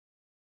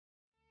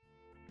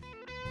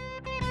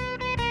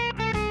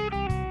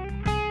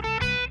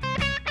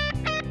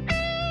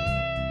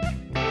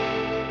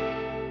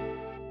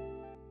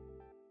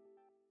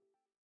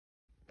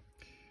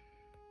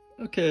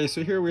Okay,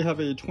 so here we have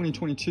a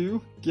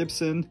 2022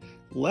 Gibson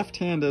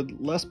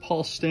left-handed Les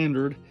Paul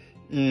Standard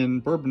in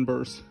Bourbon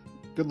Burst.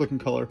 Good looking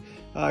color.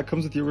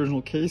 Comes with the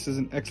original case, is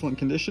in excellent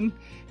condition.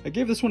 I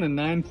gave this one a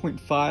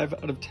 9.5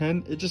 out of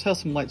 10. It just has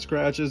some light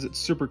scratches, it's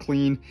super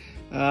clean.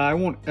 I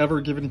won't ever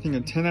give anything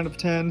a 10 out of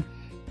 10,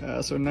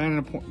 so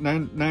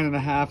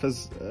 9.5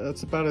 is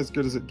that's about as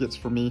good as it gets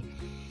for me.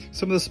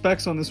 Some of the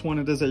specs on this one,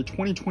 it is a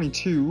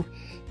 2022.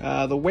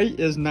 The weight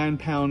is 9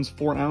 pounds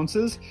 4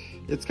 ounces.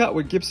 It's got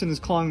what Gibson is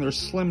calling their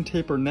slim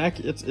taper neck.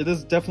 It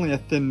is definitely a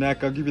thin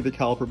neck. I'll give you the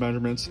caliper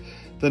measurements.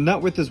 The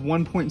nut width is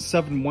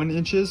 1.71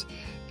 inches.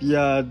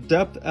 The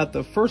depth at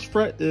the first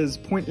fret is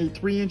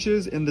 0.83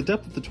 inches, and the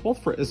depth at the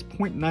 12th fret is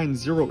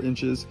 0.90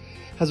 inches.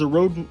 Has a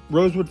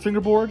rosewood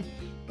fingerboard,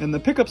 and the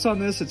pickups on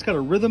this, it's got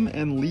a rhythm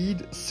and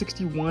lead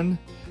 61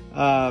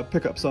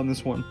 pickups on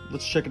this one.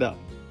 Let's check it out.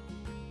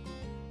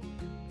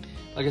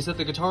 Like I said,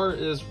 the guitar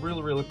is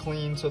really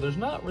clean, so there's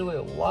not really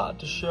a lot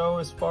to show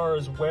as far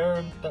as wear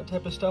and that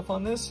type of stuff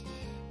on this.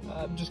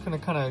 I'm just gonna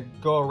kind of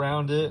go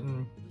around it,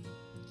 and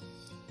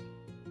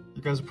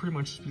you guys will pretty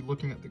much just be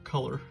looking at the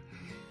color.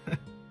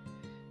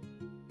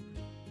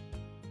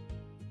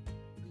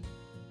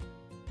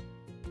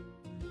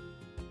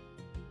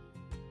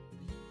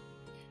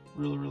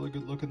 Really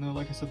good looking though.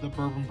 Like I said, the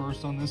Bourbon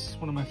Burst on this is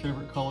one of my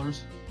favorite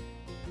colors.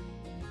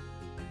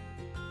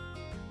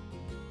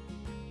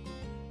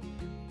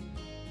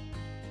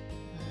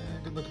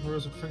 Good looking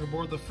rosewood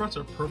fingerboard. The frets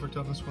are perfect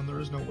on this one. There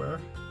is no wear.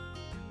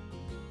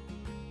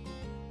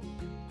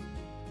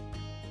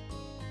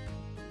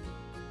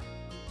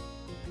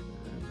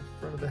 And the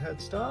front of the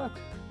headstock.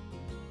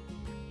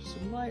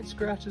 Some light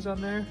scratches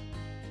on there.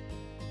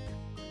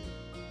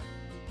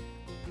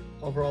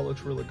 Overall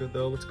looks really good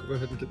though. Let's go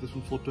ahead and get this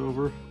one flipped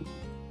over. Back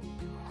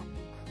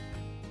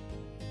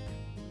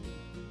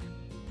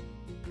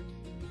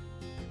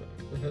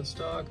of the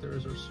headstock, there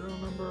is our serial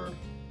number.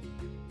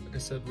 Like I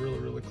said,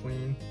 really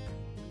clean.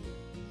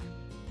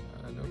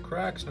 No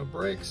cracks, no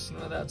breaks,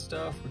 none of that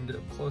stuff. We can get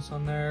up close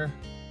on there.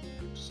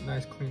 Just a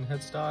nice clean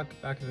headstock.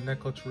 Back of the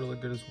neck looks really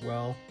good as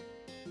well.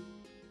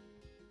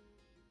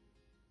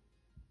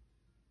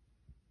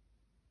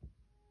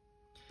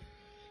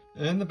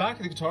 And the back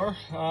of the guitar,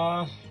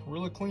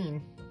 really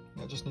clean.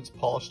 That just needs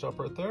polished up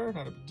right there,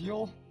 not a big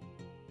deal.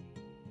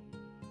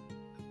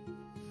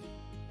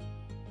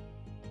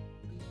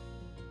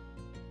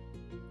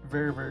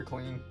 Very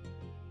clean.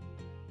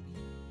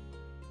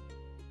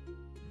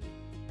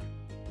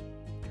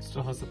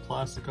 Still has the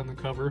plastic on the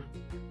cover.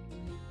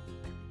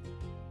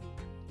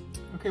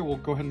 Okay, we'll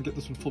go ahead and get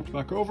this one flipped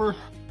back over.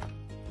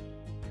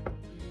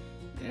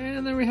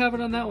 And there we have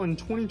it on that one,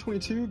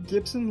 2022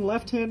 Gibson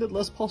left-handed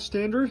Les Paul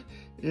Standard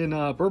in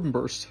Bourbon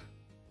Burst.